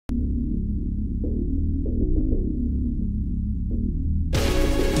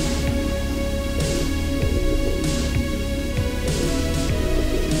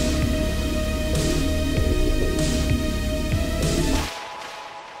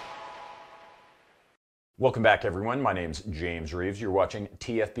Welcome back, everyone. My name's James Reeves. You're watching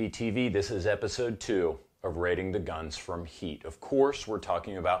TFBTV. This is episode 2 of Rating the Guns from Heat. Of course, we're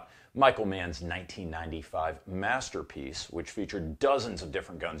talking about Michael Mann's 1995 masterpiece, which featured dozens of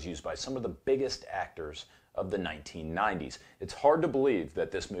different guns used by some of the biggest actors of the 1990s. It's hard to believe that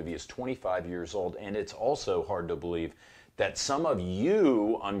this movie is 25 years old, and it's also hard to believe that some of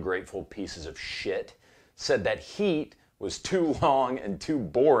you ungrateful pieces of shit said that Heat was too long and too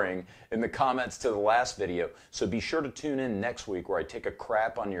boring in the comments to the last video. So be sure to tune in next week where I take a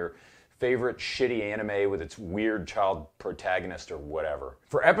crap on your favorite shitty anime with its weird child protagonist or whatever.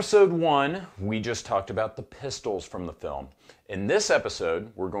 For episode 1, we just talked about the pistols from the film. In this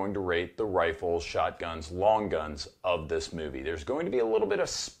episode, we're going to rate the rifles, shotguns, long guns of this movie. There's going to be a little bit of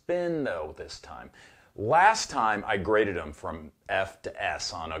spin though this time. Last time I graded them from F to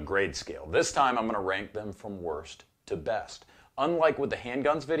S on a grade scale. This time I'm going to rank them from worst to best. Unlike with the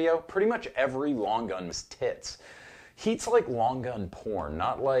handguns video, pretty much every long gun is tits. Heat's like long gun porn,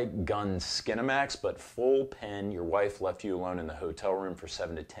 not like gun Skinamax, but full pen, your wife left you alone in the hotel room for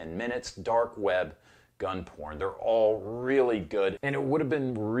 7 to 10 minutes, dark web gun porn. They're all really good, and it would have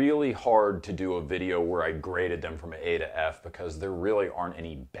been really hard to do a video where I graded them from A to F because there really aren't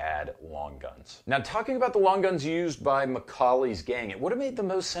any bad long guns. Now, talking about the long guns used by Macaulay's gang, it would have made the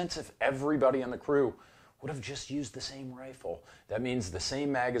most sense if everybody on the crew would have just used the same rifle. That means the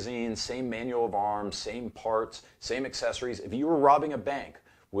same magazine, same manual of arms, same parts, same accessories. If you were robbing a bank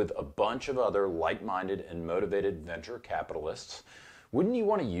with a bunch of other like-minded and motivated venture capitalists, wouldn't you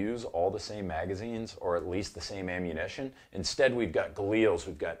want to use all the same magazines or at least the same ammunition? Instead, we've got Galils,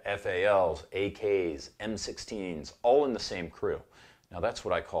 we've got FALs, AKs, M16s, all in the same crew. Now that's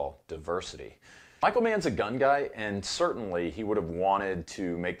what I call diversity. Michael Mann's a gun guy, and certainly he would have wanted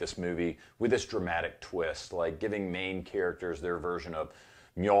to make this movie with this dramatic twist, like giving main characters their version of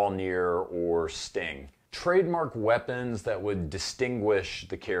Mjolnir or Sting. Trademark weapons that would distinguish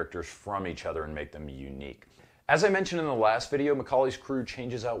the characters from each other and make them unique. As I mentioned in the last video, Macaulay's crew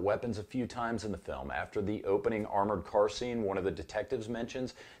changes out weapons a few times in the film. After the opening armored car scene, one of the detectives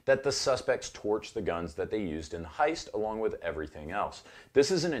mentions that the suspects torched the guns that they used in the heist along with everything else. This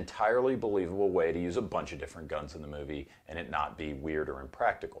is an entirely believable way to use a bunch of different guns in the movie and it not be weird or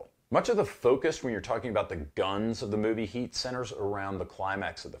impractical. Much of the focus when you're talking about the guns of the movie Heat centers around the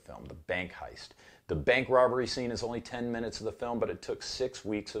climax of the film, the bank heist. The bank robbery scene is only 10 minutes of the film, but it took 6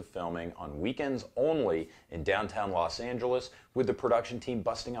 weeks of filming on weekends only in downtown Los Angeles, with the production team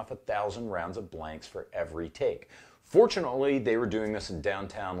busting off 1,000 rounds of blanks for every take. Fortunately, they were doing this in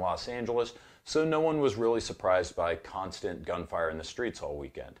downtown Los Angeles, so no one was really surprised by constant gunfire in the streets all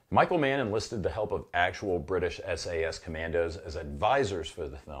weekend. Michael Mann enlisted the help of actual British SAS commandos as advisors for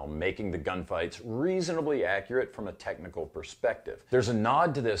the film, making the gunfights reasonably accurate from a technical perspective. There's a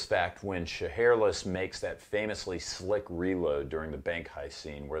nod to this fact when Scheherazade makes that famously slick reload during the bank heist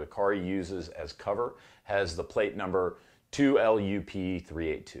scene, where the car he uses as cover has the plate number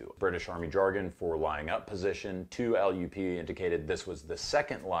 2LUP382. British Army jargon for lying up position. 2LUP indicated this was the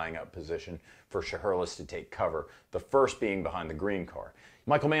second lying up position for Scheherazade to take cover, the first being behind the green car.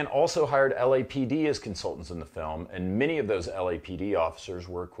 Michael Mann also hired LAPD as consultants in the film, and many of those LAPD officers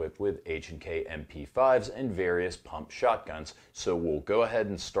were equipped with H&K MP5s and various pump shotguns, so we'll go ahead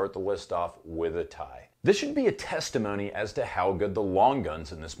and start the list off with a tie. This should be a testimony as to how good the long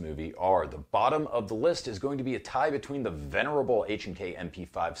guns in this movie are. The bottom of the list is going to be a tie between the venerable H&K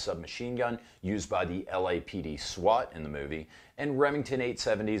MP5 submachine gun used by the LAPD SWAT in the movie and Remington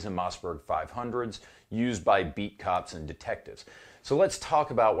 870s and Mossberg 500s used by beat cops and detectives. So let's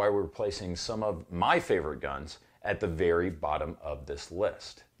talk about why we're placing some of my favorite guns at the very bottom of this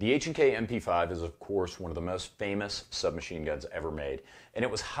list. The H&K MP5 is of course one of the most famous submachine guns ever made, and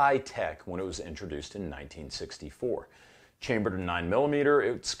it was high tech when it was introduced in 1964. Chambered in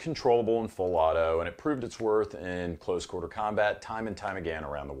 9mm, it's controllable in full auto, and it proved its worth in close quarter combat time and time again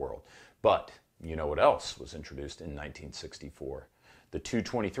around the world. But you know what else was introduced in 1964? The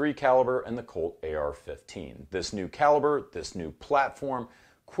 .223 caliber and the Colt AR-15. This new caliber, this new platform,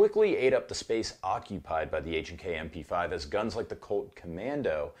 quickly ate up the space occupied by the H&K MP5 as guns like the Colt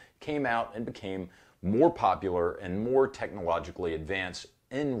Commando came out and became more popular and more technologically advanced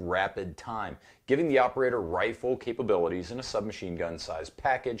in rapid time, giving the operator rifle capabilities in a submachine gun sized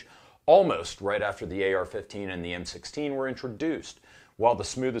package almost right after the AR-15 and the M16 were introduced. While the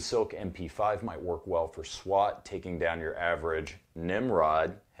smooth as silk MP5 might work well for SWAT, taking down your average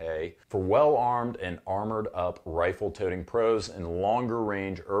Nimrod, hey, for well-armed and armored-up rifle-toting pros in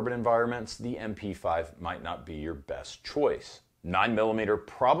longer-range urban environments, the MP5 might not be your best choice. 9mm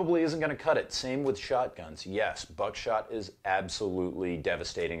probably isn't going to cut it. Same with shotguns. Yes, buckshot is absolutely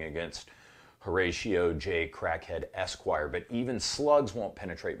devastating against Horatio J. Crackhead Esquire, but even slugs won't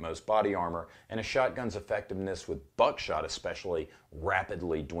penetrate most body armor, and a shotgun's effectiveness with buckshot especially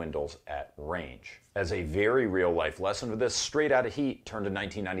rapidly dwindles at range. As a very real-life lesson of this, straight out of Heat turned to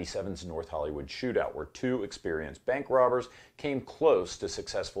 1997's North Hollywood shootout, where two experienced bank robbers came close to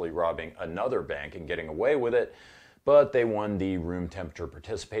successfully robbing another bank and getting away with it, but they won the room temperature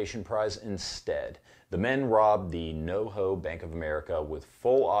participation prize instead. The men robbed the NoHo Bank of America with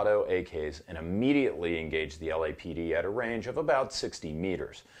full auto AKs and immediately engaged the LAPD at a range of about 60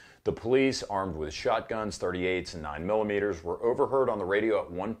 meters. The police, armed with shotguns, 38s, and 9mm, were overheard on the radio at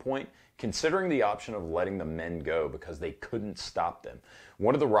one point considering the option of letting the men go because they couldn't stop them.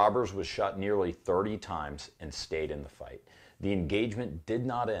 One of the robbers was shot nearly 30 times and stayed in the fight. The engagement did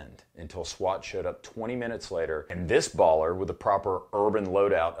not end until SWAT showed up 20 minutes later, and this baller with a proper urban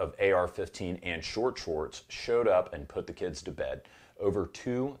loadout of AR-15 and short shorts showed up and put the kids to bed. Over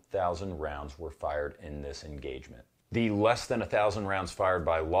 2,000 rounds were fired in this engagement. The less than 1,000 rounds fired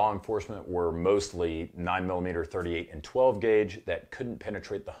by law enforcement were mostly 9mm, 38, and 12 gauge that couldn't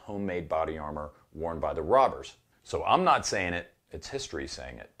penetrate the homemade body armor worn by the robbers. So I'm not saying it, it's history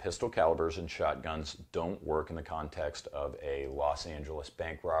saying it. Pistol calibers and shotguns don't work in the context of a Los Angeles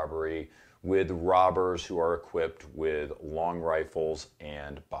bank robbery with robbers who are equipped with long rifles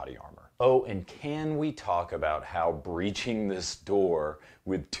and body armor. Oh, and can we talk about how breaching this door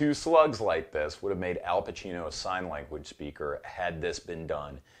with two slugs like this would have made Al Pacino a sign language speaker had this been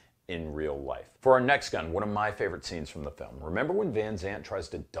done in real life. For our next gun, one of my favorite scenes from the film. Remember when Van Zandt tries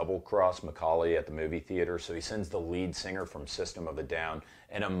to double-cross Macaulay at the movie theater, so he sends the lead singer from System of a Down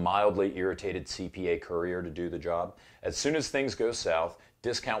and a mildly irritated CPA courier to do the job? As soon as things go south,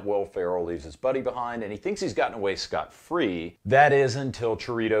 Discount Will Ferrell leaves his buddy behind, and he thinks he's gotten away scot-free. That is until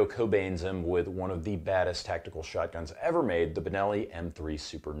Chirito Cobains him with one of the baddest tactical shotguns ever made, the Benelli M3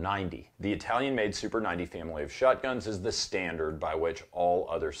 Super 90. The Italian-made Super 90 family of shotguns is the standard by which all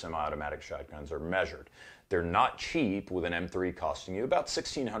other semi-automatic shotguns are measured. They're not cheap, with an M3 costing you about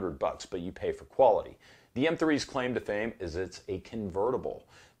 $1,600, but you pay for quality. The M3's claim to fame is it's a convertible.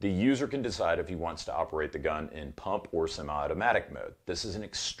 The user can decide if he wants to operate the gun in pump or semi-automatic mode. This is an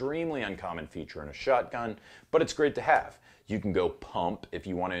extremely uncommon feature in a shotgun, but it's great to have. You can go pump if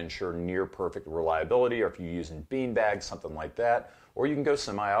you want to ensure near perfect reliability, or if you're using beanbags, something like that, or you can go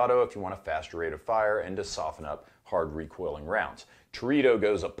semi-auto if you want a faster rate of fire and to soften up hard recoiling rounds. Chirito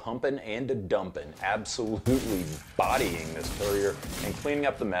goes a pumping and a dumping, absolutely bodying this courier and cleaning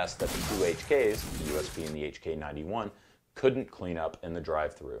up the mess that the two HKs, the USB and the HK91, couldn't clean up in the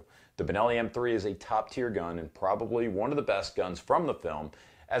drive-thru. The Benelli M3 is a top-tier gun and probably one of the best guns from the film,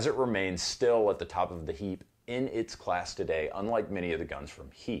 as it remains still at the top of the heap in its class today, unlike many of the guns from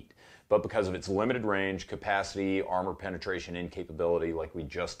Heat. But because of its limited range, capacity, armor penetration, incapability, like we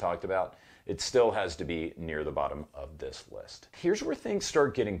just talked about, it still has to be near the bottom of this list. Here's where things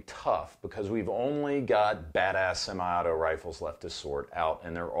start getting tough, because we've only got badass semi-auto rifles left to sort out,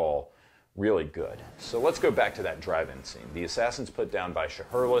 and they're all really good. So let's go back to that drive-in scene. The assassins put down by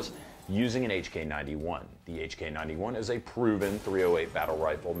Scheherles using an HK91. The HK91 is a proven .308 battle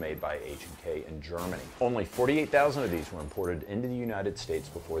rifle made by H&K in Germany. Only 48,000 of these were imported into the United States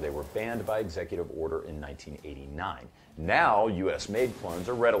before they were banned by executive order in 1989. Now, US-made clones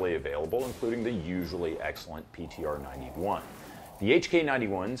are readily available, including the usually excellent PTR-91. The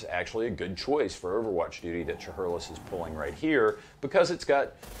HK91's actually a good choice for Overwatch duty that Scheherles is pulling right here, because it's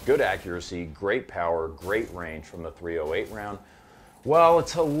got good accuracy, great power, great range from the .308 round. While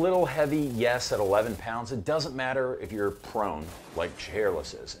it's a little heavy, yes, at 11 pounds, it doesn't matter if you're prone like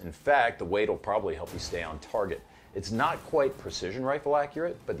Scheherles is. In fact, the weight will probably help you stay on target. It's not quite precision rifle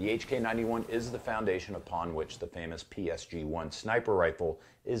accurate, but the HK91 is the foundation upon which the famous PSG-1 sniper rifle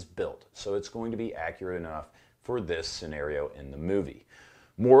is built, so it's going to be accurate enough for this scenario in the movie.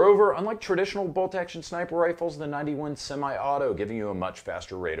 Moreover, unlike traditional bolt-action sniper rifles, the 91's semi-auto, giving you a much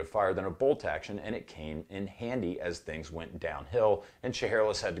faster rate of fire than a bolt-action, and it came in handy as things went downhill, and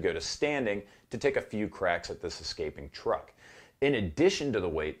Scheherles had to go to standing to take a few cracks at this escaping truck. In addition to the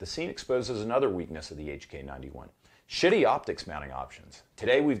weight, the scene exposes another weakness of the HK91. Shitty optics mounting options.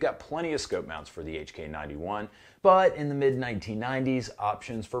 Today we've got plenty of scope mounts for the HK91, but in the mid-1990s,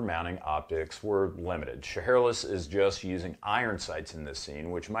 options for mounting optics were limited. Scheherles is just using iron sights in this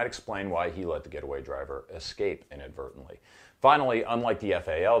scene, which might explain why he let the getaway driver escape inadvertently. Finally, unlike the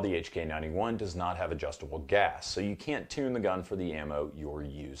FAL, the HK91 does not have adjustable gas, so you can't tune the gun for the ammo you're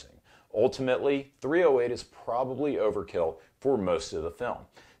using. Ultimately, .308 is probably overkill for most of the film.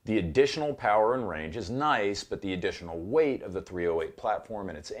 The additional power and range is nice, but the additional weight of the .308 platform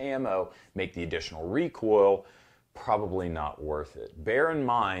and its ammo make the additional recoil probably not worth it. Bear in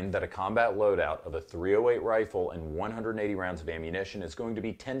mind that a combat loadout of a .308 rifle and 180 rounds of ammunition is going to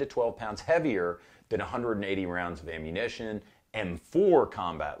be 10 to 12 pounds heavier than 180 rounds of ammunition M4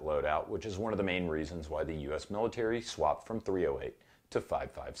 combat loadout, which is one of the main reasons why the US military swapped from .308 to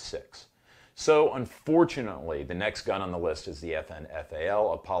 .556. So unfortunately, the next gun on the list is the FN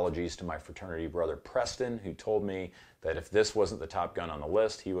FAL. Apologies to my fraternity brother Preston, who told me that if this wasn't the top gun on the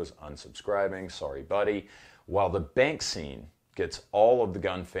list, he was unsubscribing. Sorry, buddy. While the bank scene gets all of the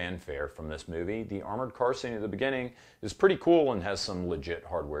gun fanfare from this movie, the armored car scene at the beginning is pretty cool and has some legit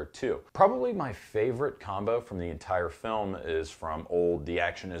hardware too. Probably my favorite combo from the entire film is from old The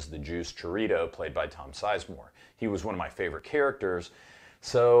Action is the Juice Chorito, played by Tom Sizemore. He was one of my favorite characters,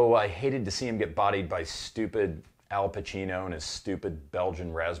 so I hated to see him get bodied by stupid Al Pacino and his stupid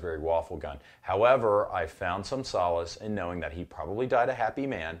Belgian raspberry waffle gun. However, I found some solace in knowing that he probably died a happy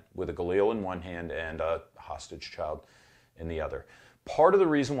man with a Galil in one hand and a hostage child in the other. Part of the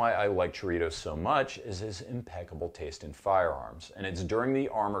reason why I like Chorito so much is his impeccable taste in firearms, and it's during the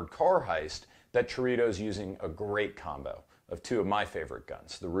armored car heist that Chorito's using a great combo of two of my favorite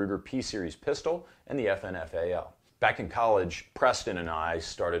guns, the Ruger P-Series pistol and the FN FAL. Back in college, Preston and I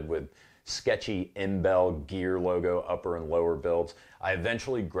started with sketchy Imbel gear logo upper and lower builds. I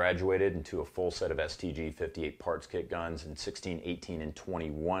eventually graduated into a full set of STG 58 parts kit guns in 16, 18, and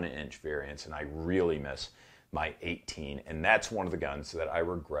 21 inch variants, and I really miss my 18, and that's one of the guns that I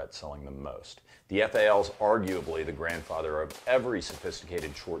regret selling the most. The FAL's arguably the grandfather of every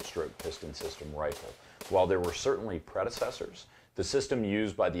sophisticated short stroke piston system rifle. While there were certainly predecessors, the system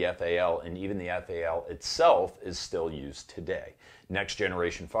used by the FAL and even the FAL itself is still used today. Next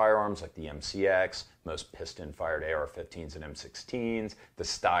generation firearms like the MCX, most piston-fired AR-15s and M16s, the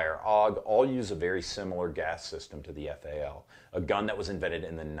Steyr AUG, all use a very similar gas system to the FAL, a gun that was invented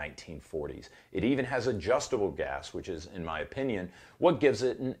in the 1940s. It even has adjustable gas, which is, in my opinion, what gives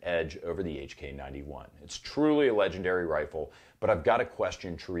it an edge over the HK91. It's truly a legendary rifle, but I've got to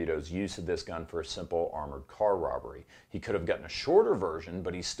question Chorito's use of this gun for a simple armored car robbery. He could have gotten a shorter version,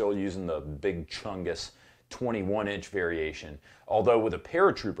 but he's still using the big Chungus 21-inch variation, although with a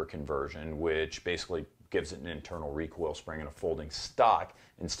paratrooper conversion, which basically gives it an internal recoil spring and a folding stock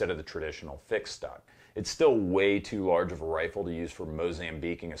instead of the traditional fixed stock. It's still way too large of a rifle to use for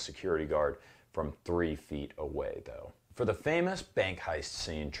Mozambiquing a security guard from 3 feet away, though. For the famous bank heist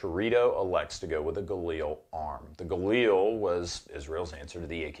scene, Chorito elects to go with a Galil arm. The Galil was Israel's answer to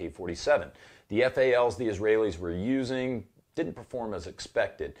the AK-47. The FALs the Israelis were using didn't perform as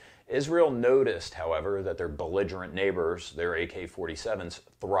expected. Israel noticed, however, that their belligerent neighbors, their AK-47s,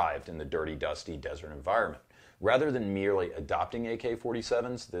 thrived in the dirty, dusty desert environment. Rather than merely adopting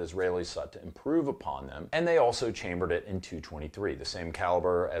AK-47s, the Israelis sought to improve upon them, and they also chambered it in .223, the same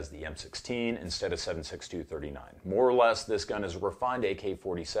caliber as the M16 instead of 7.62-39. More or less, this gun is a refined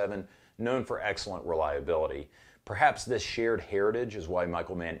AK-47 known for excellent reliability. Perhaps this shared heritage is why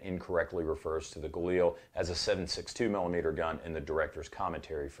Michael Mann incorrectly refers to the Galil as a 7.62mm gun in the director's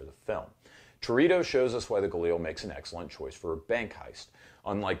commentary for the film. Chorito shows us why the Galil makes an excellent choice for a bank heist.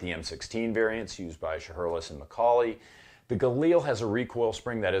 Unlike the M16 variants used by Shiherlis and McCauley, the Galil has a recoil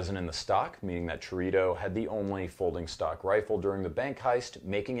spring that isn't in the stock, meaning that Chorito had the only folding stock rifle during the bank heist,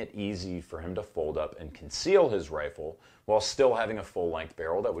 making it easy for him to fold up and conceal his rifle while still having a full-length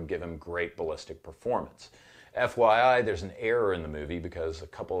barrel that would give him great ballistic performance. FYI, there's an error in the movie because a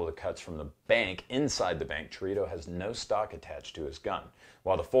couple of the cuts from the bank, inside the bank, Chorito has no stock attached to his gun.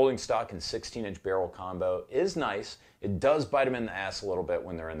 While the folding stock and 16-inch barrel combo is nice, it does bite him in the ass a little bit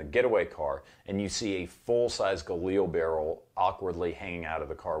when they're in the getaway car and you see a full-size Galil barrel awkwardly hanging out of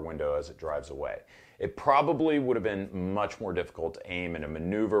the car window as it drives away. It probably would have been much more difficult to aim and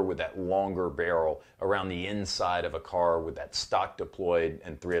maneuver with that longer barrel around the inside of a car with that stock deployed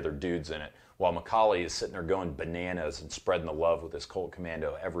and 3 other dudes in it, while McCauley is sitting there going bananas and spreading the love with his Colt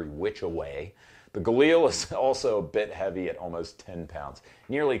Commando every which way. The Galil is also a bit heavy at almost 10 pounds,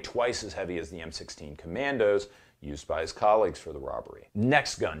 nearly twice as heavy as the M16 Commandos used by his colleagues for the robbery.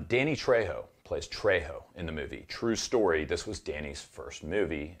 Next gun, Danny Trejo plays Trejo in the movie. True story, this was Danny's first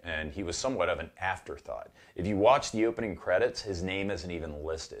movie, and he was somewhat of an afterthought. If you watch the opening credits, his name isn't even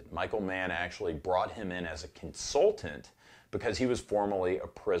listed. Michael Mann actually brought him in as a consultant because he was formerly a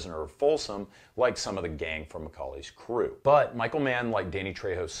prisoner of Folsom, like some of the gang from Macaulay's crew. But Michael Mann liked Danny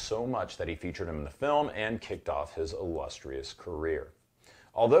Trejo so much that he featured him in the film and kicked off his illustrious career.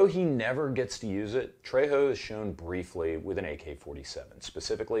 Although he never gets to use it, Trejo is shown briefly with an AK-47,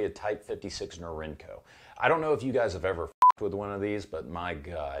 specifically a Type 56 Norinco. I don't know if you guys have ever f***ed with one of these, but my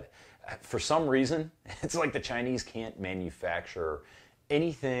God. For some reason, it's like the Chinese can't manufacture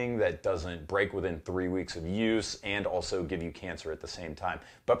anything that doesn't break within 3 weeks of use and also give you cancer at the same time.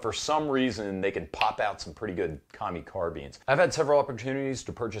 But for some reason, they can pop out some pretty good commie carbines. I've had several opportunities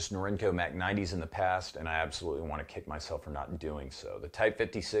to purchase Norinco Mac 90s in the past, and I absolutely want to kick myself for not doing so. The Type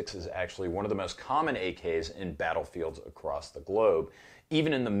 56 is actually one of the most common AKs in battlefields across the globe.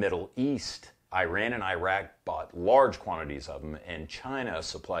 Even in the Middle East, Iran and Iraq bought large quantities of them, and China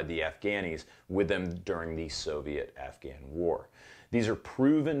supplied the Afghanis with them during the Soviet-Afghan War. These are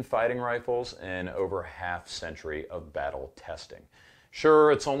proven fighting rifles and over half century of battle testing.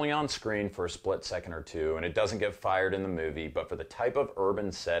 Sure, it's only on screen for a split second or two, and it doesn't get fired in the movie, but for the type of urban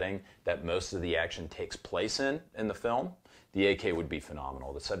setting that most of the action takes place in the film, the AK would be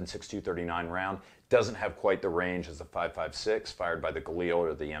phenomenal. The 7.62 round doesn't have quite the range as the 5.56 fired by the Galil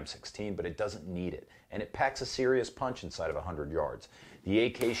or the M16, but it doesn't need it, and it packs a serious punch inside of 100 yards. The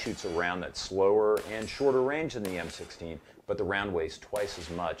AK shoots a round that's slower and shorter range than the M16, but the round weighs twice as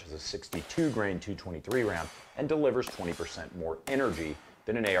much as a 62 grain 223 round and delivers 20% more energy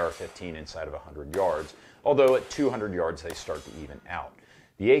than an AR-15 inside of 100 yards, although at 200 yards they start to even out.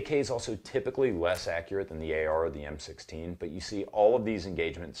 The AK is also typically less accurate than the AR or the M16, but you see all of these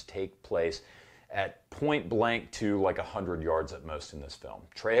engagements take place at point blank to like 100 yards at most in this film.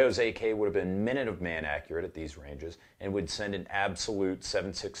 Trejo's AK would have been minute of man accurate at these ranges and would send an absolute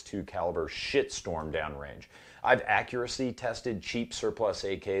 7.62 caliber shitstorm downrange. I've accuracy tested cheap surplus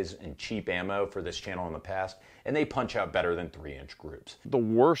AKs and cheap ammo for this channel in the past, and they punch out better than 3-inch groups. The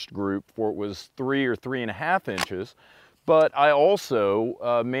worst group for it was 3 or 3.5 inches, but I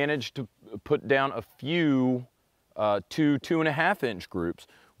also managed to put down a few 2.5 inch groups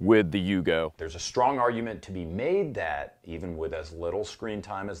with the Yugo. There's a strong argument to be made that, even with as little screen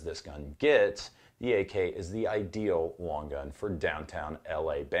time as this gun gets, the AK is the ideal long gun for downtown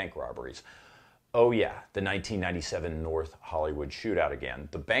LA bank robberies. Oh yeah, the 1997 North Hollywood shootout again.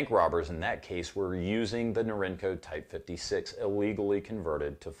 The bank robbers in that case were using the Norinco Type 56 illegally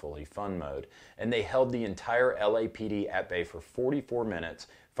converted to fully fun mode, and they held the entire LAPD at bay for 44 minutes,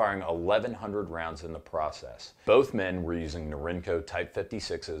 firing 1,100 rounds in the process. Both men were using Norinco Type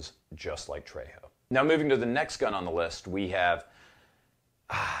 56s, just like Trejo. Now moving to the next gun on the list, we have...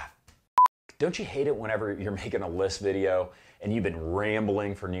 Don't you hate it whenever you're making a list video and you've been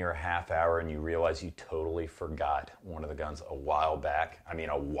rambling for near a half hour and you realize you totally forgot one of the guns a while back? I mean,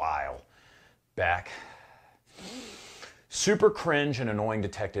 a while back. Super cringe and annoying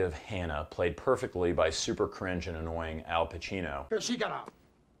detective Hannah, played perfectly by super cringe and annoying Al Pacino. She got a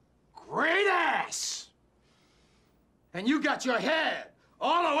great ass, and you got your head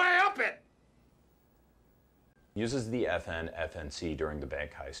all the way up it. Uses the FN FNC during the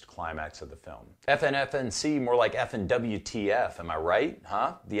bank heist climax of the film. FN FNC, more like FN WTF, am I right?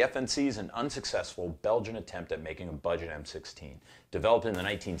 Huh? The FNC is an unsuccessful Belgian attempt at making a budget M16. Developed in the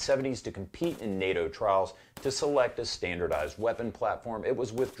 1970s to compete in NATO trials to select a standardized weapon platform, it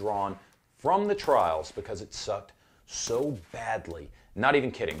was withdrawn from the trials because it sucked so badly. Not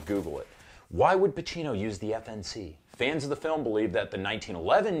even kidding, Google it. Why would Pacino use the FNC? Fans of the film believe that the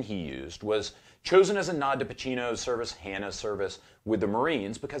 1911 he used was chosen as a nod to Pacino's service, Hannah's service with the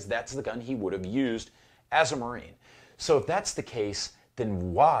Marines, because that's the gun he would have used as a Marine. So if that's the case,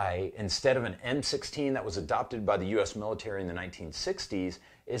 then why, instead of an M16 that was adopted by the US military in the 1960s,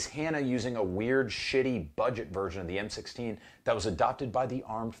 is Hannah using a weird, shitty budget version of the M16 that was adopted by the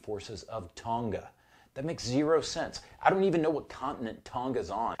armed forces of Tonga? That makes zero sense. I don't even know what continent Tonga's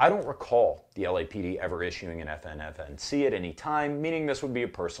on. I don't recall the LAPD ever issuing an FN-FNC at any time, meaning this would be a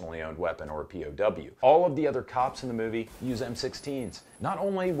personally owned weapon or a POW. All of the other cops in the movie use M16s. Not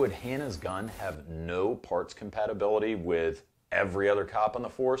only would Hannah's gun have no parts compatibility with every other cop on the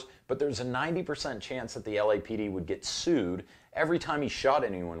force, but there's a 90% chance that the LAPD would get sued every time he shot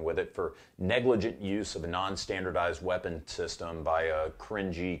anyone with it for negligent use of a non-standardized weapon system by a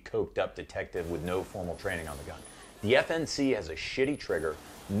cringy, coked-up detective with no formal training on the gun. The FNC has a shitty trigger,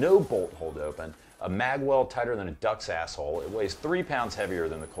 no bolt hold open, a mag well tighter than a duck's asshole, it weighs 3 pounds heavier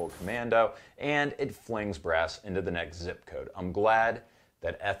than the Colt Commando, and it flings brass into the next zip code. I'm glad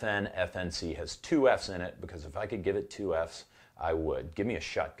that FN FNC has 2 Fs in it, because if I could give it 2 Fs, I would. Give me a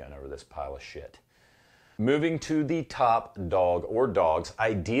shotgun over this pile of shit. Moving to the top dog or dogs,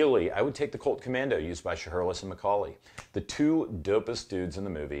 ideally I would take the Colt Commando used by Shaherless and Macaulay. The 2 dopest dudes in the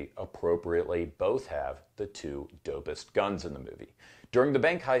movie appropriately both have the 2 dopest guns in the movie. During the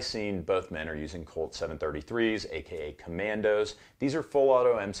bank heist scene, both men are using Colt 733s, aka Commandos. These are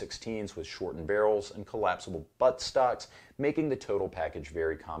full-auto M16s with shortened barrels and collapsible buttstocks, making the total package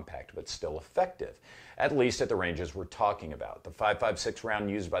very compact but still effective, at least at the ranges we're talking about. The 5.56 round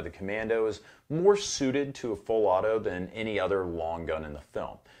used by the Commando is more suited to a full-auto than any other long gun in the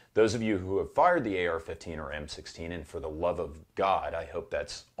film. Those of you who have fired the AR-15 or M16, and for the love of God, I hope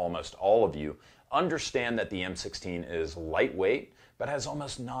that's almost all of you, understand that the M16 is lightweight, but has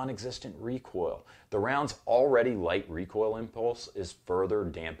almost non-existent recoil. The round's already light recoil impulse is further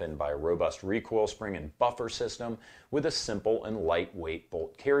dampened by a robust recoil spring and buffer system with a simple and lightweight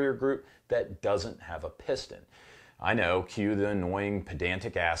bolt carrier group that doesn't have a piston. I know, cue the annoying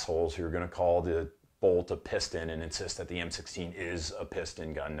pedantic assholes who are going to call the bolt a piston and insist that the M16 is a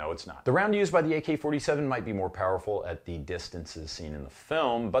piston gun. No, it's not. The round used by the AK-47 might be more powerful at the distances seen in the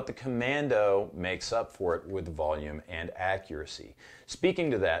film, but the Commando makes up for it with volume and accuracy.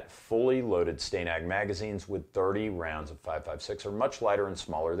 Speaking to that, fully loaded Stanag magazines with 30 rounds of 5.56 are much lighter and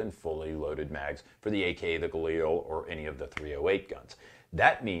smaller than fully loaded mags for the AK, the Galil, or any of the 308 guns.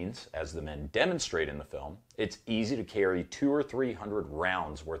 That means, as the men demonstrate in the film, it's easy to carry 200 or 300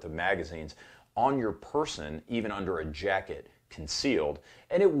 rounds worth of magazines on your person, even under a jacket, concealed,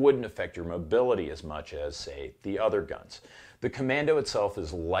 and it wouldn't affect your mobility as much as, say, the other guns. The Commando itself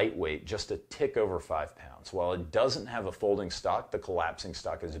is lightweight, just a tick over 5 pounds. While it doesn't have a folding stock, the collapsing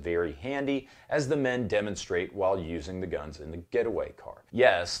stock is very handy, as the men demonstrate while using the guns in the getaway car.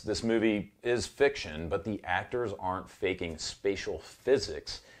 Yes, this movie is fiction, but the actors aren't faking spatial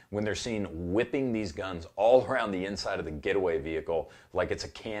physics when they're seen whipping these guns all around the inside of the getaway vehicle like it's a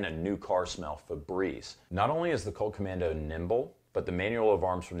can of new car smell Febreze. Not only is the Colt Commando nimble, but the manual of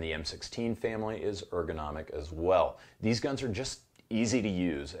arms from the M16 family is ergonomic as well. These guns are just easy to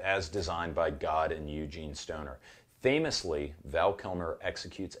use, as designed by God and Eugene Stoner. Famously, Val Kilmer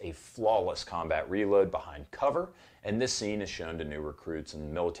executes a flawless combat reload behind cover, and this scene is shown to new recruits in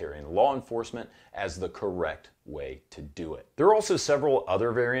the military and law enforcement as the correct way to do it. There are also several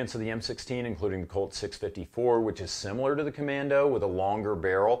other variants of the M16, including the Colt 654, which is similar to the Commando with a longer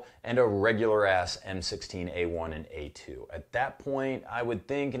barrel, and a regular-ass M16A1 and A2. At that point, I would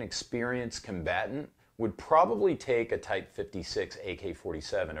think an experienced combatant would probably take a Type 56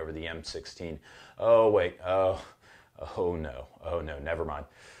 AK-47 over the M16. Oh no, never mind.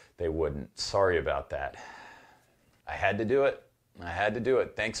 They wouldn't. Sorry about that. I had to do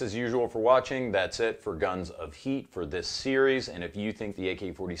it. Thanks as usual for watching. That's it for Guns of Heat for this series. And if you think the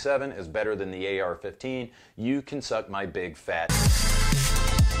AK-47 is better than the AR-15, you can suck my big fat